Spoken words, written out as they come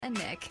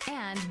and Nick,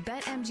 and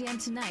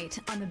BetMGM Tonight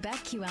on the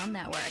BetQL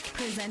Network,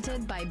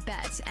 presented by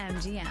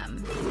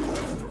BetMGM.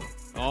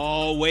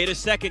 Oh, wait a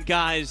second,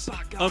 guys.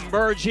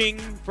 Emerging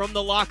from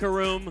the locker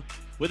room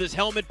with his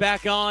helmet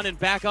back on and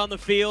back on the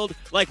field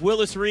like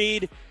Willis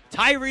Reed.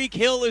 Tyreek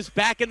Hill is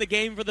back in the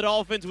game for the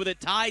Dolphins with it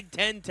tied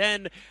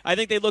 10-10. I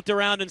think they looked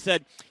around and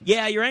said,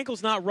 yeah, your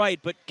ankle's not right,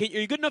 but are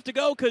you good enough to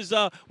go? Because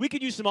we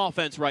could use some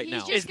offense right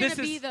now. He's just going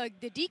to be the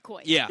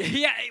decoy. Yeah.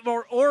 Yeah,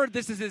 or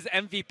this is his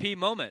MVP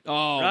moment.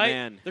 Oh, right?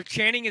 man. They're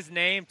chanting his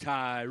name,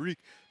 Tyreek.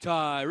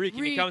 And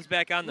he comes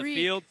back on the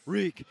field.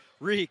 Reek.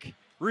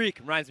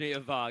 Reminds me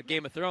of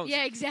Game of Thrones.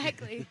 Yeah,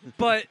 exactly.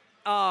 But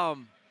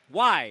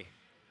why?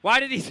 Why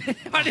did he say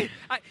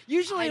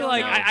usually,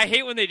 I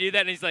hate when they do that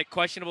and he's,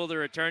 questionable to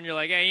return. You're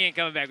like, hey, he ain't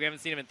coming back. We haven't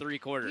seen him in 3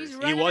 quarters. He's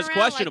running was around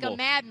questionable. like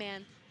a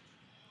madman.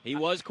 He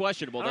was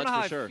questionable, I don't that's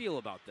know for sure. how I feel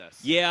about this.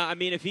 Yeah, I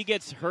mean, if he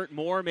gets hurt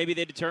more, maybe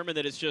they determine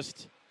that it's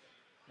just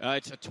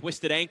it's a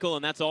twisted ankle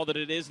and that's all that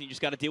it is, and you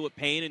just got to deal with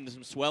pain and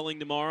some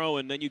swelling tomorrow,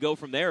 and then you go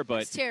from there.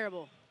 But it's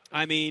terrible.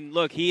 I mean,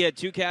 look, he had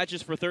 2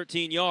 catches for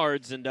 13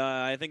 yards, and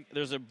I think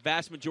there's a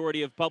vast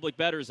majority of public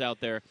bettors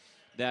out there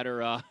that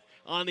are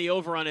on the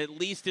over on at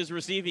least his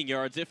receiving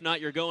yards. If not,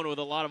 you're going with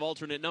a lot of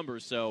alternate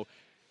numbers. So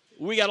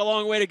we got a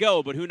long way to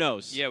go, but who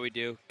knows? Yeah, we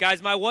do.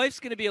 Guys, my wife's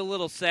going to be a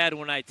little sad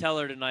when I tell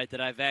her tonight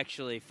that I've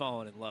actually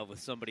fallen in love with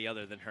somebody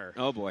other than her.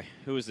 Oh, boy.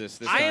 Who is this?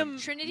 I am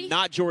Trinity?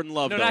 Not Jordan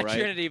Love, no, though, not right?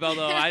 Trinity,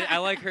 although I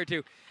like her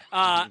too.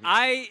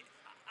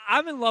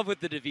 I'm in love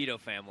with the DeVito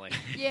family.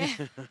 Yeah.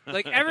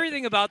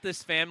 Everything about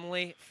this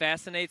family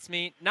fascinates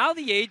me. Now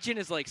the agent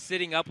is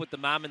sitting up with the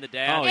mom and the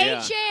dad. Oh, yeah.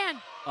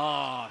 A-Chan!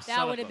 Oh,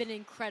 That would have been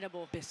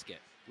incredible. biscuit.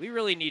 We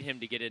really need him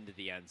to get into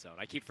the end zone.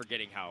 I keep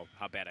forgetting how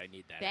bad I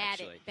need that,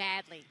 actually.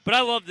 Badly. But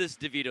I love this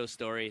DeVito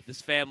story,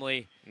 this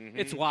family. Mm-hmm.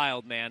 It's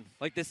wild, man.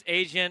 This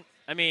agent,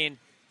 I mean,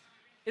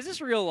 is this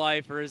real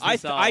life or is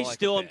this all I a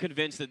still am bit?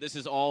 convinced that this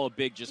is all a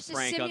big It's a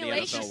prank on the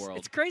simulation. NFL world.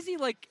 It's crazy,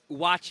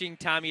 watching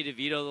Tommy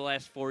DeVito the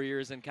last 4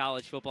 years in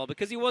college football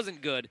because he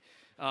wasn't good,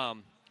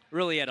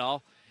 really at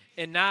all.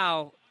 And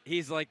now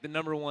he's the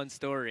number one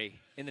story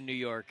in the New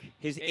York,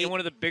 in one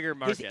of the bigger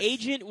markets. His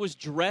agent was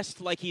dressed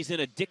like he's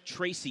in a Dick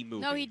Tracy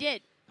movie. No, he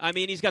did. I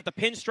mean, he's got the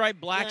pinstripe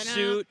black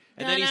suit,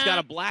 and then he's got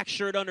a black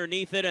shirt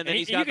underneath it, and then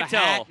he's got the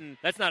hat. Tell,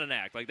 that's not an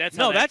act. That's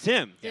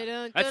him.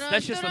 Yeah.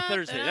 That's just a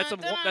Thursday. That's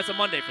a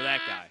Monday for that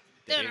guy.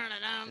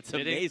 It's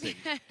amazing.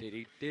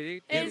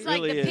 It's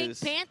like really the Pink is.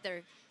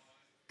 Panther.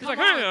 He's like,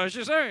 hey, I was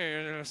just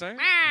saying.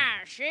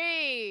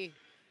 She.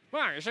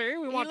 Well, you see,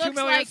 we He want looks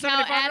 $2,075,000.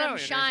 like how Adam you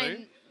see.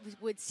 Shine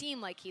would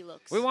seem like he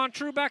looks. We want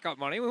true backup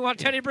money. We want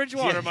Teddy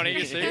Bridgewater money,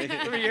 you see.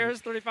 3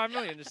 years, $35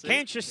 million, you see.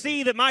 Can't you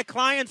see that my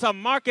client's a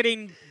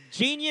marketing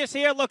genius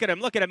here? Look at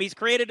him. He's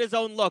created his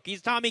own look.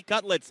 He's Tommy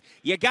Cutlets.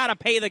 You got to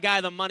pay the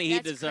guy the money he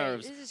That's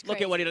deserves. crazy. This is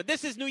Look at what he does.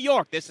 This is New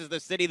York. This is the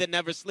city that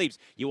never sleeps.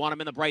 You want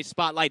him in the bright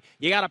spotlight.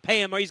 You got to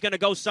pay him or he's going to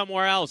go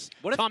somewhere else.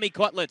 What if- Tommy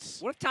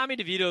Cutlets. What if Tommy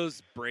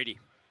DeVito's Brady?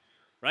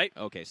 Right?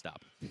 Okay,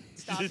 stop.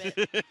 Stop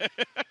it.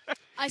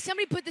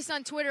 Somebody put this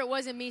on Twitter. It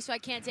wasn't me, so I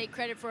can't take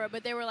credit for it.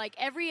 But they were like,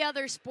 every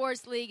other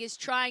sports league is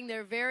trying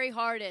their very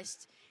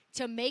hardest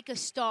to make a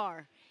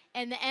star.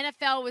 And the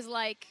NFL was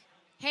like,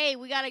 hey,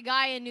 we got a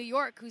guy in New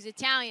York who's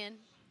Italian.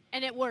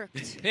 And it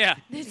worked. Yeah.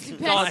 This is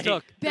the all it best,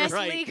 took. best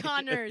Right. league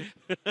on earth.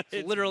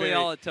 It's literally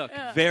all it took.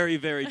 Very,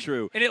 very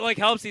true. And it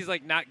helps he's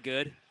not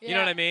good. You know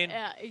what I mean?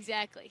 Yeah,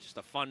 exactly. Just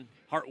a fun,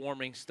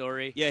 heartwarming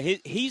story. Yeah,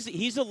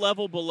 he's a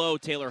level below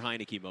Taylor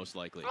Heineke, most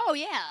likely. Oh,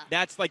 yeah.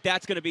 That's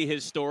going to be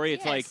his story.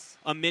 It's like Yes.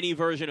 a mini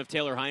version of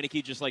Taylor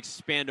Heineke, just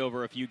spanned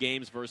over a few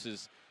games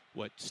versus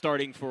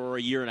starting for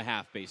a year and a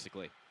half,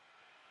 basically.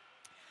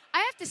 I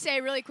have to say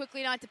really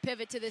quickly, not to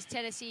pivot to this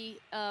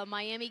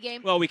Tennessee-Miami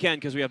game. Well, we can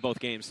because we have both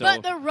games. So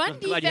But the run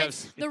glad you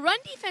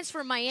have- defense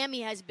for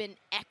Miami has been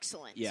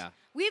excellent. Yeah.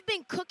 We've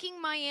been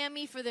cooking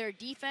Miami for their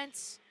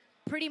defense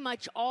pretty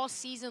much all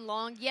season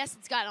long. Yes,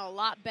 it's gotten a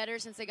lot better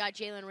since they got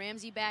Jalen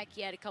Ramsey back.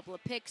 He had a couple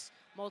of picks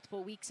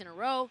multiple weeks in a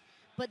row.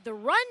 But the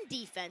run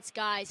defense,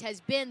 guys,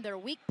 has been their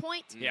weak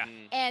point. Yeah.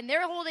 And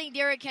they're holding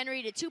Derrick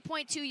Henry to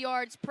 2.2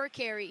 yards per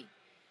carry.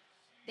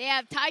 They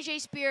have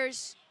Tyjae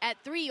Spears at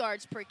 3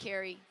 yards per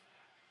carry.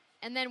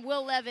 And then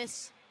Will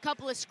Levis,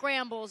 couple of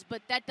scrambles,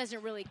 but that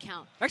doesn't really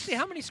count. Actually,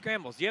 how many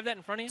scrambles? Do you have that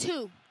in front of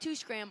you? Two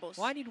scrambles.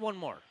 Well, I need one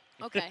more.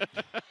 Okay.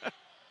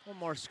 One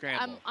more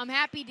scramble. I'm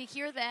happy to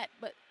hear that,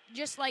 but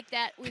just like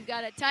that, we've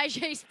got a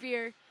Tyjae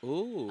Spear.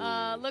 Ooh.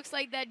 Looks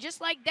like that.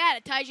 Just like that,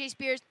 a Tyjae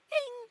Spears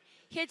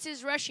ding, hits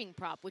his rushing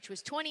prop, which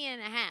was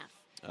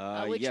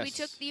 20.5, which yes. we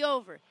took the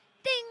over.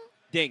 Ding.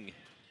 Ding.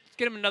 Let's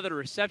get him another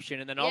reception,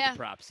 and then all Yeah. the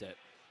props hit.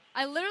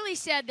 I literally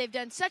said they've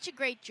done such a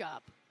great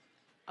job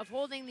of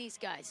holding these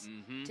guys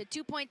Mm-hmm. to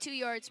 2.2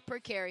 yards per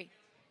carry,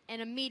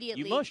 and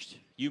immediately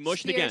You You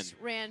mushed Spears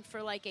again. ran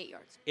for like 8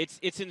 yards.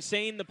 It's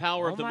insane the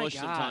power of the my mush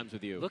God. sometimes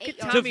with you. Look at 8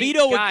 yards. Tommy.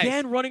 DeVito Guys,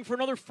 again running for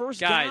another first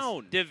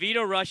down.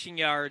 DeVito rushing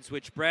yards,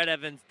 which Brad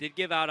Evans did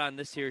give out on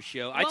this here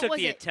show. I What took was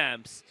the it?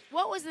 attempts.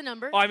 What was the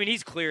number? Oh, I mean,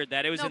 he's cleared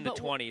that. It was No, in the but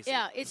 20s.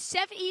 Yeah, it's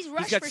 7. He's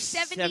rushed got for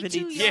 72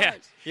 72.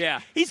 yards.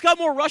 Yeah. He's got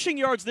more rushing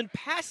yards than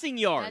passing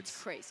yards.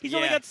 That's crazy. He's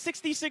only Yeah. got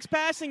 66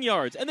 passing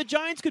yards, and the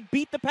Giants could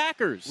beat the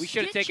Packers. We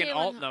should have Get taken Jalen-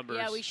 alt numbers.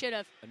 Yeah, we should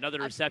have.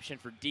 Another reception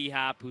for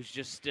D-Hop, who's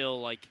just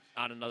still, like,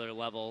 on another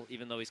level,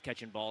 even though he's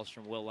catching balls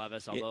from Will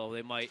Levis, although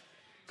they might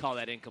call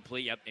that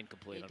incomplete. Yep,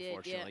 incomplete, They did,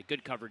 unfortunately. yeah.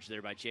 Good coverage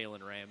there by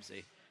Jalen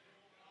Ramsey.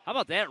 How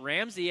about that?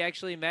 Ramsey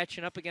actually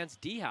matching up against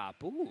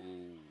D-Hop. Ooh.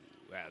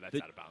 Yeah, that's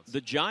out of bounds. The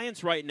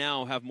Giants right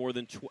now have more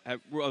than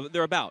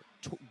they're about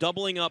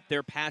doubling up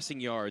their passing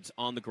yards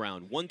on the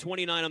ground.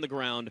 129 on the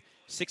ground,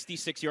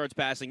 66 yards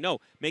passing. No,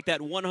 make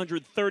that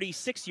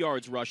 136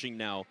 yards rushing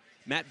now.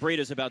 Matt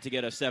Breida's about to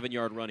get a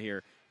 7-yard run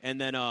here. And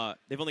then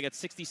they've only got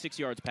 66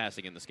 yards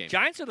passing in this game.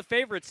 Giants are the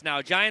favorites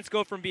now. Giants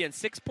go from being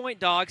 6-point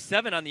dogs,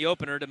 7 on the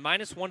opener, to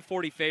minus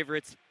 140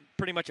 favorites.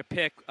 Pretty much a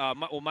pick.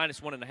 Minus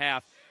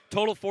 1.5.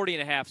 Total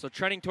 40.5. So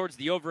trending towards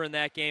the over in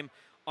that game.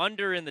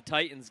 Under in the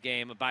Titans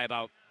game by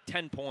about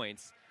 10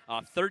 points.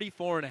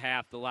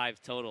 34.5 the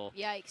live total.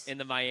 Yikes. In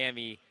the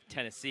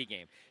Miami-Tennessee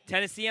game.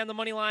 Tennessee on the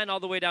money line all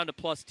the way down to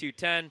plus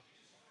 210.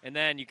 And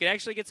then you could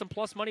actually get some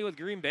plus money with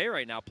Green Bay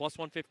right now, plus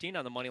 115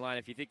 on the money line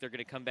if you think they're going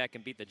to come back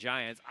and beat the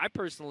Giants. I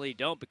personally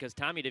don't, because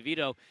Tommy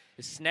DeVito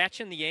is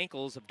snatching the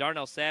ankles of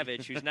Darnell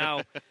Savage, who's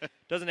now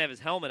doesn't have his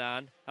helmet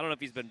on. I don't know if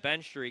he's been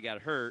benched or he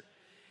got hurt.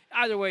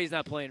 Either way, he's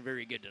not playing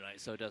very good tonight,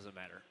 so it doesn't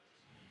matter.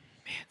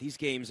 Man, these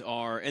games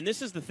are, and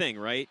this is the thing,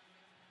 right?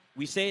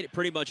 We say it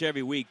pretty much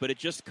every week, but it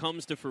just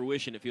comes to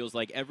fruition, it feels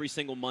like, every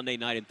single Monday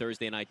night and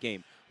Thursday night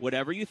game.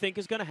 Whatever you think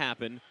is going to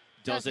happen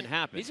doesn't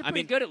happen. These are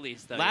pretty good at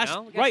least, though. Last, you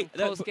know? We got right,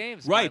 some close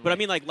games. right. finally. But I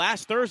mean, like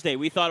last Thursday,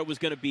 we thought it was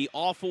going to be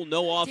awful,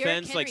 no Derrick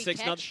offense, like Henry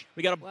 6-0. catch.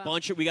 We got Wow.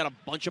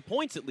 a bunch of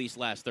points at least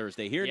last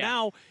Thursday. Here Yeah.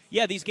 now,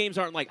 yeah, these games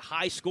aren't like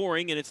high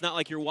scoring, and it's not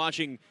like you're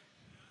watching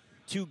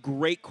two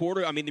great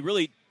quarter. I mean,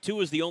 really,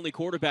 Tua is the only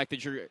quarterback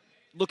that you're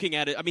looking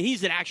at it. I mean,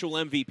 he's an actual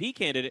MVP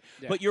candidate,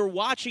 but you're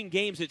watching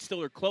games that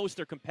still are close.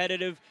 They're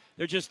competitive.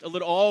 They're just a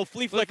little,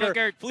 flea flicker.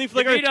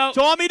 DeVito.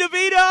 Tommy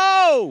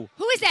DeVito.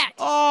 Who is that?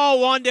 Oh,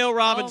 Wandale Oh,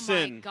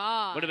 Robinson. my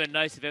God. Would have been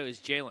nice if it was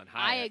Jalen I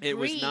Hyatt. agree. It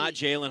was not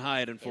Jalen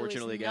Hyatt,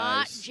 unfortunately, it was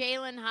guys. not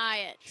Jalen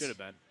Hyatt. Should have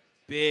been.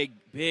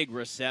 Big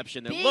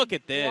reception. There. Big Look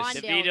at this.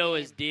 Wandale DeVito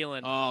game. is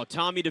dealing. Oh,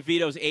 Tommy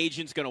DeVito's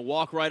agent's going to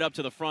walk right up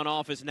to the front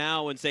office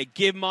now and say,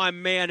 give my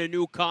man a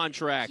new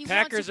contract. He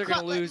Packers wants a are going to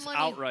cutlet lose money.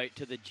 outright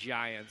to the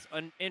Giants.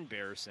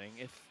 Embarrassing.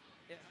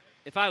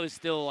 If I was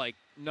still like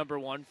number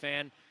one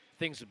fan,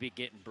 things would be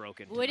getting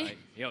broken Would he? tonight.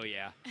 Oh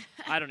yeah.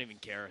 I don't even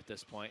care at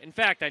this point. In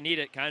fact, I need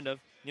it kind of.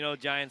 You know,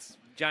 Giants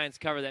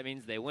cover, that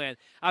means they win.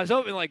 I was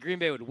hoping like Green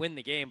Bay would win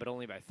the game, but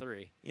only by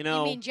 3. You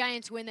know, You mean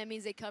Giants win, that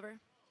means they cover?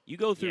 you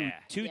go through Yeah.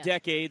 2 Yeah.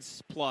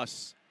 decades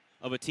plus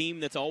of a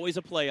team that's always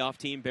a playoff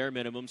team, bare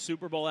minimum,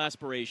 Super Bowl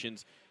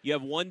aspirations. You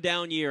have one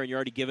down year and you're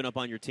already giving up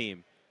on your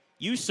team.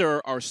 You,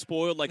 sir, are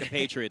spoiled like a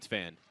Patriots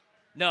fan.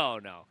 No,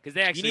 because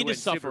they actually need to win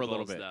suffer Super a little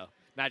Bowls, bit. though,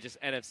 not just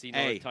NFC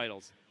North Hey.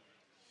 titles.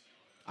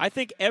 I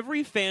think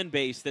every fan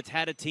base that's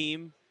had a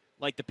team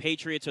like the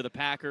Patriots or the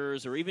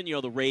Packers or even,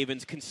 the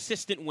Ravens,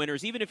 consistent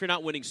winners, even if you're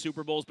not winning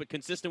Super Bowls, but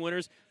consistent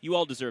winners, you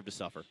all deserve to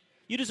suffer.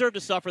 You deserve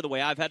to suffer the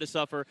way I've had to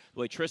suffer, the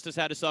way Trista's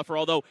had to suffer,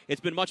 although it's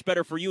been much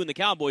better for you and the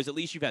Cowboys. At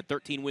least you've had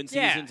 13-win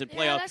Yeah. seasons and playoffs.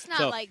 Yeah, that's not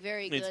So,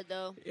 very it's- good,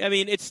 though. I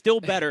mean, it's still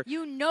better.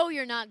 You know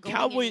you're not going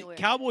anywhere.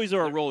 Cowboys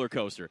are a roller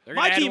coaster. They're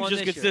My gonna add team's one just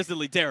this year.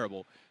 consistently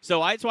terrible.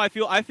 So I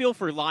feel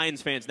for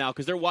Lions fans now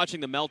because they're watching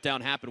the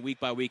meltdown happen week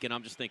by week, and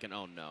I'm just thinking,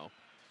 oh no,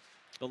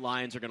 the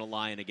Lions are going to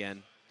lion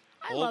again.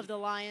 I love the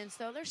Lions,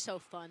 though. They're so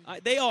fun.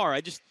 They are. I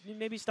just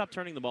maybe stop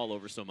turning the ball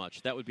over so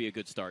much. That would be a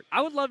good start.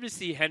 I would love to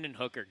see Hendon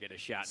Hooker get a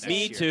shot next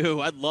Me year.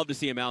 too. I'd love to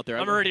see him out there.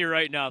 I'm already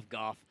writing off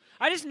Goff.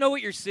 I just know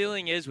what your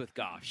ceiling is with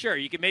Goff. Sure,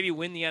 you can maybe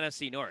win the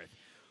NFC North.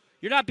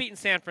 You're not beating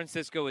San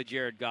Francisco with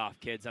Jared Goff,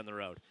 kids, on the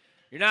road.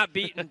 You're not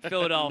beating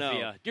Philadelphia.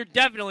 No. You're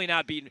definitely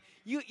not beating.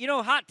 You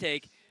know, hot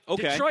take.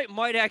 Okay. Detroit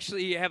might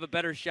actually have a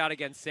better shot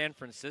against San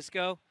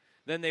Francisco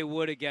than they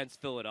would against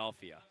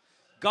Philadelphia.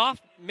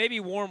 Goff, maybe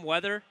warm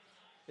weather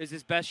is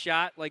his best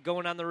shot, like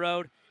going on the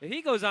road. If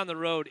he goes on the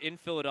road in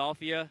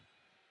Philadelphia,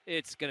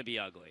 it's going to be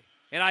ugly.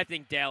 And I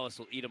think Dallas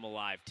will eat him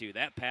alive, too.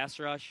 That pass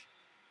rush,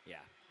 yeah.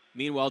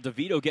 Meanwhile,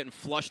 DeVito getting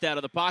flushed out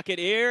of the pocket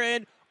here,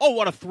 and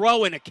what a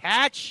throw and a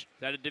catch.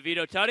 Is that a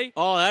DeVito tutty?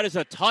 Oh, that is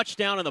a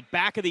touchdown in the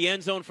back of the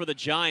end zone for the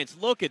Giants.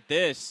 Look at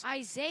this.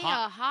 Isaiah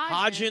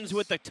Hodgins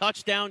with the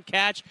touchdown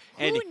catch,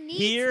 and Who needs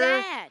here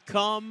that?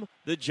 come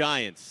the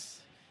Giants.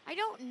 I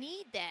don't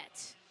need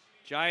that.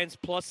 Giants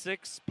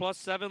 +6,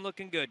 +7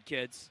 looking good,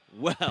 kids.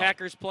 Well,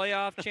 Packers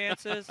playoff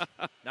chances,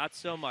 not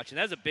so much. And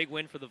that's a big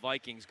win for the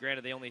Vikings.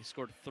 Granted, they only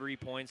scored 3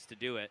 points to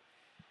do it.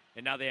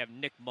 And now they have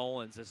Nick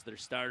Mullins as their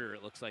starter,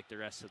 it looks like, the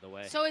rest of the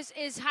way. So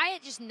is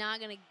Hyatt just not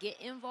going to get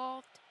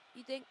involved,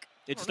 you think?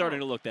 it's starting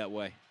to look that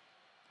way.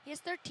 He has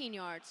 13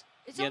 yards.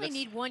 It's only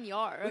need 1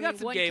 yard. We got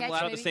some one game catch,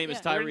 left. maybe. The same as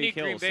Yeah. Tyreek We need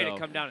Hill. Green Bay so. to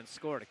come down and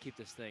score to keep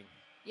this thing.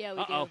 Yeah, we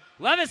Uh-oh. do.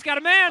 Levis got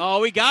a man. Oh,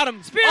 we got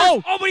him. Spears.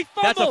 Oh, but he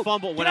fumbled. that's a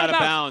fumble. Went out of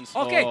bounds.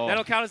 Okay, Oh.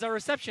 that'll count as our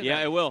reception. Yeah,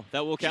 then. it will.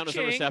 That will count as a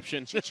Cha-ching.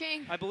 reception.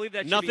 Cha-ching. I believe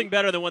that should Nothing be.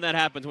 better than when that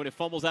happens. When it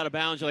fumbles out of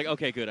bounds, you're like,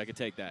 okay, good, I can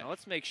take that. Now,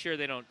 let's make sure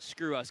they don't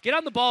screw us. Get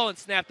on the ball and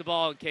snap the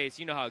ball in case.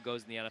 You know how it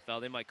goes in the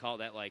NFL. They might call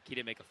that like he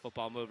didn't make a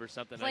football move or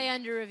something. Play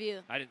under review.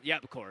 I didn't. Yeah,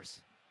 of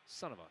course.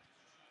 Son of a.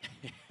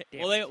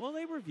 Damn it.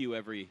 They review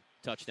every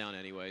touchdown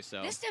anyway.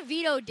 So This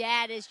DeVito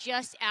dad is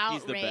just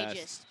He's the best.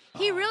 outrageous.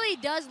 He really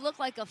does look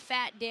like a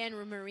fat Dan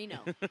Marino.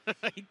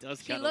 he does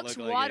He kind of looks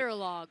look like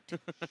waterlogged.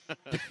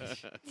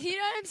 You know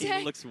what I'm it. saying?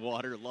 He looks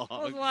waterlogged.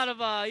 Well, there's a lot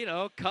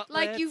of cutlets.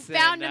 Like you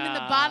found him in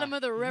the and, bottom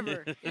of the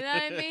river. You know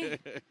what I mean?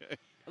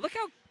 Look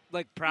how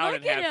proud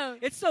Look and at happy. him.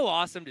 It's so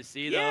awesome to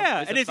see though.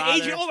 Yeah, as and a his father.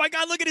 agent. Oh my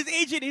God, look at his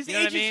agent. His You know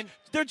what I agents. mean?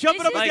 They're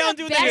jumping This up and is down the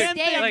doing the best hand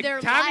day thing. of Like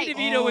their Tommy life.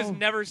 DeVito was Oh.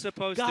 never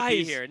supposed to be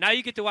Guys. here. Now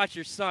you get to watch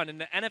your son in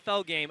the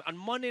NFL game on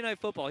Monday Night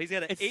Football. He's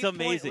got an It's 8-point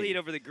amazing. lead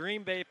over the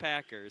Green Bay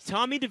Packers.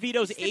 Tommy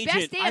DeVito's It's the agent.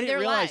 best day I of didn't their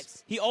realize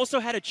lives. he also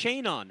had a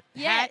chain on.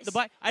 Yes.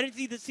 I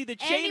didn't see the And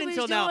chain he was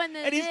until now, doing the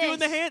and he's doing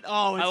the this. hand.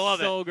 Oh, it's I love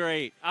it. so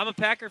great. I'm a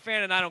Packer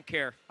fan and I don't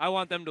care. I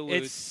want them to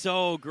lose. It's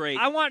so great.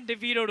 I want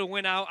DeVito to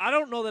win out. I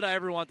don't know that I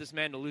ever want this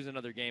man to lose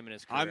another game in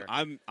his career.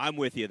 I'm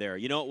with you there.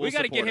 You know what? We'll we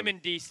got to support get him in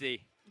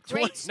DC.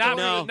 Great story.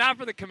 Not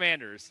for the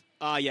Commanders.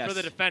 Yes. For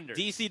the Defenders.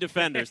 DC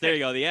Defenders. There you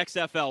go. The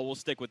XFL. We'll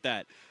stick with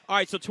that. All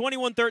right, so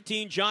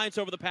 21-13, Giants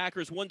over the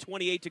Packers.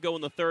 1:28 to go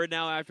in the third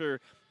now after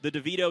the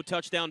DeVito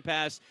touchdown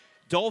pass.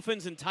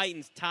 Dolphins and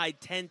Titans tied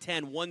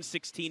 10-10,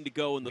 1:16 to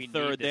go in the We need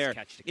third this there.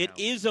 catch to It count.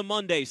 is a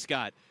Monday,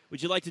 Scott.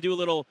 Would you like to do a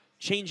little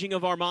changing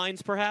of our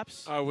minds,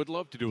 perhaps? I would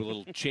love to do a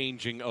little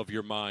changing of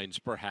your minds,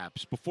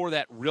 perhaps. Before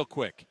that, real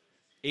quick,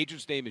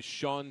 agent's name is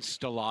Sean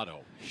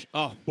Stellato.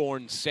 Oh.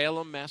 Born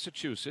Salem,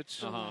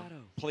 Massachusetts. Uh-huh.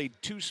 Played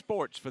 2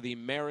 sports for the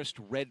Marist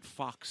Red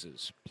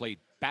Foxes. Played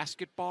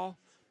basketball,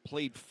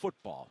 played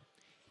football.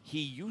 He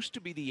used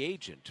to be the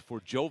agent for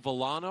Joe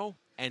Villano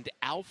and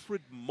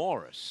Alfred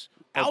Morris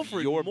of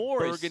Alfred your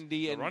Morris?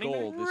 Burgundy The and running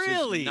back? Gold. This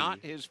Really? is not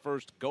his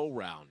first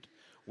go-round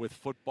with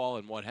football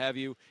and what have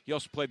you. He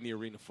also played in the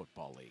Arena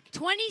Football League.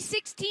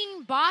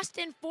 2016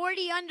 Boston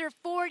 40 under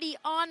 40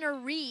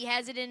 honoree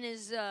has it in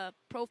his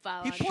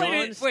profile. He on played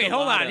there. in- Wait,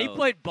 hold on. He Stellato.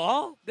 played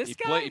ball? This He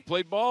guy?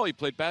 played ball, he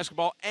played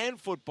basketball and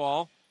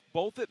football,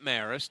 both at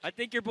Marist. I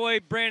think your boy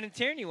Brandon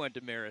Tierney went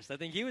to Marist. I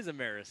think he was a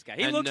Marist guy.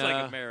 He And, looks like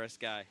a Marist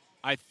guy.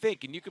 I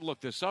think, and you can look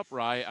this up,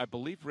 Rye, I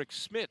believe Rick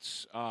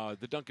Smits,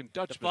 the Duncan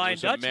Dutchman, Flying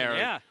was, Dutchman,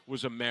 yeah.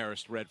 was a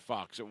Marist Red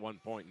Fox at one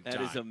point in That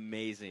time. is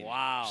amazing.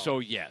 Wow. So,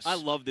 yes. I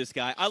love this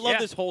guy. I love Yeah.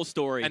 this whole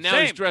story. And now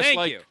he's Same, dressed thank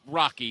like you.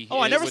 Rocky.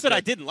 I never with said the-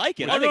 I didn't like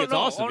it. Oh, I think no, it's no.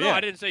 awesome. Oh, no, yeah.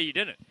 I didn't say you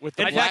didn't. With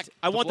In the fact, black,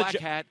 I want the black ja-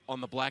 hat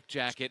on the black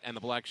jacket and the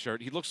black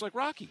shirt. He looks like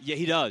Rocky. Yeah,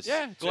 he does.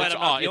 Yeah, it's, Glad it's,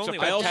 I'm not the it's only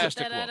a one.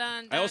 fantastic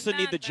look. I also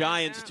need the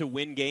Giants to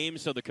win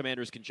games so the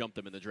Commanders can jump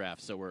them in the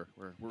draft. So we're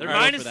They're ready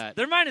minus, for that.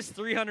 they're minus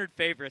 300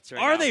 favorites right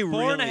Are now. they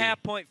 4.5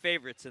 point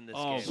favorites in this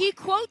Oh, game. He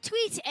quote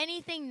tweets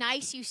anything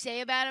nice you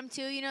say about him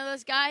too. You know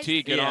those guys.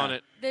 T, get Yeah. on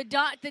it.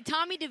 The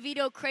Tommy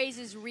DeVito craze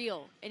is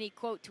real, and he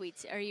quote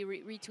tweets or he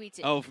retweets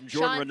it. Oh, from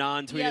Jordan Sean-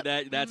 Renan tweeted yep.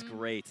 that. That's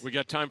great. We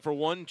got time for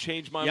one.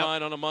 Change my Yep.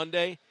 mind on a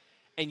Monday.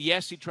 And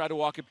yes, he tried to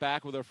walk it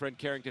back with our friend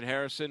Carrington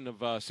Harrison of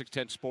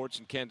 610 Sports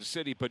in Kansas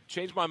City, but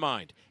change my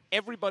mind.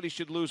 Everybody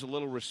should lose a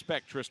little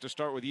respect, Tris, to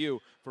start with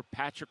you, for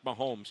Patrick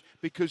Mahomes,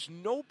 because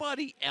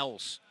nobody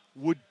else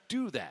would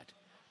do that.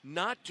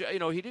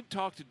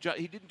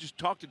 He didn't just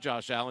talk to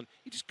Josh Allen.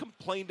 He just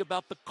complained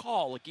about the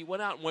call. Like he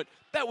went out and went,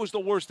 "That was the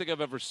worst thing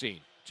I've ever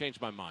seen." Changed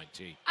my mind,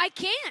 T. I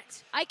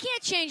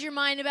can't change your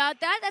mind about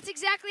that. That's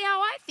exactly how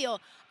I feel.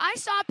 I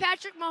saw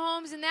Patrick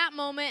Mahomes in that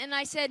moment, and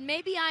I said,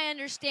 maybe I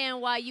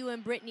understand why you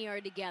and Brittany are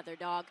together,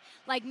 dog.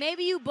 Like,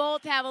 maybe you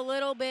both have a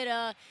little bit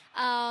of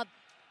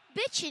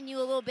bitch in you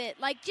a little bit.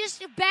 Like,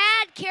 just a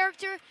bad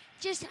character.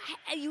 Just,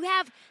 you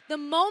have the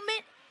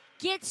moment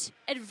gets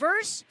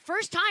adverse,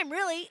 first time,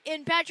 really,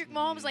 in Patrick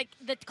Mahomes. Like,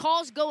 the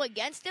calls go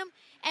against him.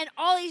 And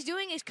all he's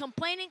doing is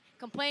complaining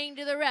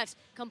to the refs,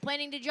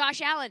 complaining to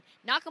Josh Allen,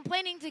 not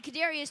complaining to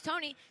Kadarius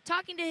Toney,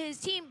 talking to his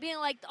team, being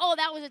like, oh,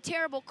 that was a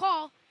terrible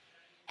call.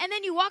 And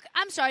then they're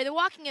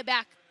walking it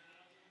back.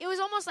 It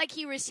was almost like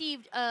he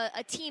received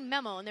a team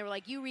memo, and they were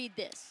like, you read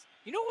this.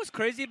 You know what's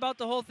crazy about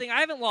the whole thing? I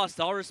haven't lost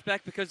all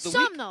respect because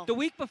though. the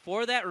week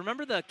before that,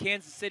 remember the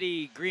Kansas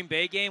City Green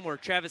Bay game where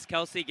Travis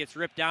Kelce gets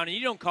ripped down, and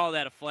you don't call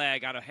that a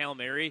flag on a Hail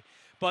Mary.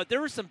 But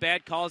there were some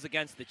bad calls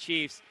against the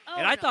Chiefs,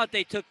 and I thought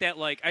they took that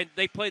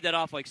they played that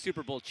off like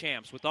Super Bowl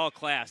champs with all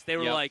class. They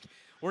were like,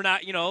 we're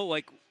not,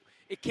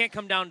 it can't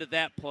come down to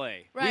that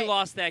play. Right. We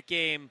lost that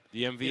game.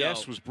 The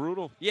MVS was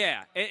brutal.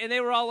 Yeah, and they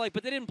were all like,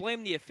 but they didn't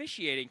blame the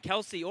officiating,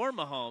 Kelce or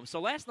Mahomes.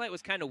 So last night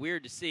was kind of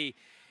weird to see.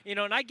 And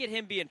I get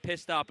him being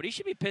pissed off, but he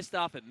should be pissed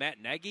off at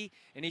Matt Nagy,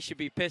 and he should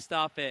be pissed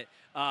off at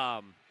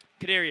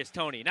Kadarius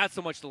Toney, not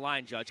so much the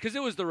line judge, because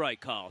it was the right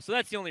call. So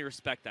that's the only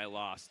respect I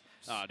lost,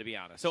 to be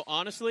honest. So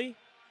honestly,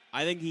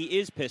 I think he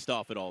is pissed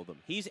off at all of them.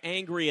 He's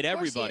angry at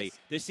everybody.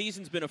 This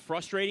season's been a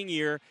frustrating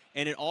year,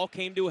 and it all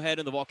came to a head,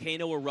 and the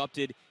volcano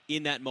erupted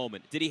in that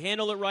moment. Did he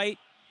handle it right?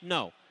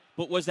 No.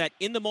 But was that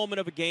in the moment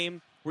of a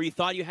game where you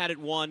thought you had it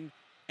won,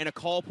 and a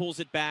call pulls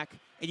it back,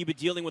 and you've been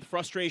dealing with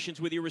frustrations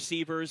with your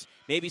receivers,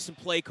 maybe some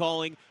play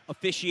calling,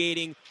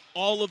 officiating,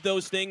 all of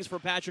those things for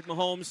Patrick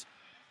Mahomes?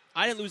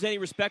 I didn't lose any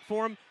respect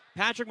for him.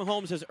 Patrick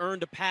Mahomes has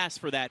earned a pass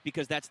for that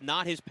because that's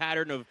not his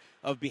pattern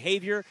of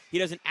behavior. He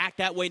doesn't act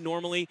that way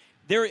normally.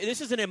 This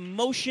is an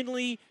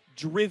emotionally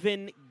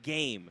driven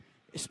game.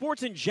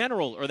 Sports in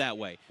general are that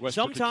way.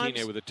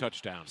 Sometimes with a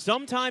touchdown.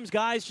 Sometimes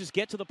guys just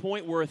get to the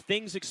point where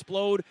things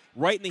explode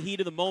right in the heat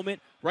of the moment,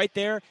 right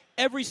there.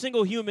 Every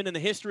single human in the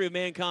history of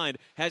mankind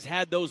has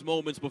had those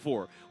moments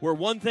before, where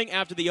one thing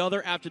after the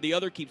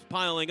other keeps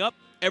piling up,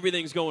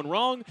 everything's going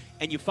wrong,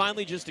 and you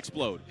finally just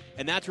explode.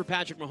 And that's where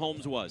Patrick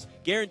Mahomes was.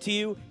 Guarantee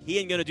you, he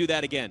ain't going to do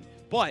that again.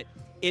 But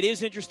it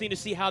is interesting to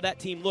see how that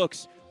team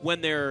looks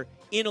when they're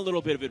in a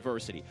little bit of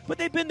adversity. But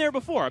they've been there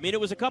before. I mean, it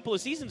was a couple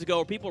of seasons ago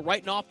where people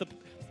writing off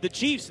the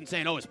Chiefs and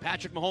saying, is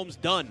Patrick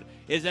Mahomes done?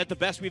 Is that the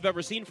best we've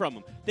ever seen from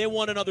him? They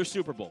won another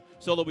Super Bowl,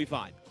 so they'll be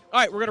fine. All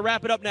right, we're going to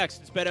wrap it up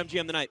next. It's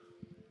BetMGM Tonight.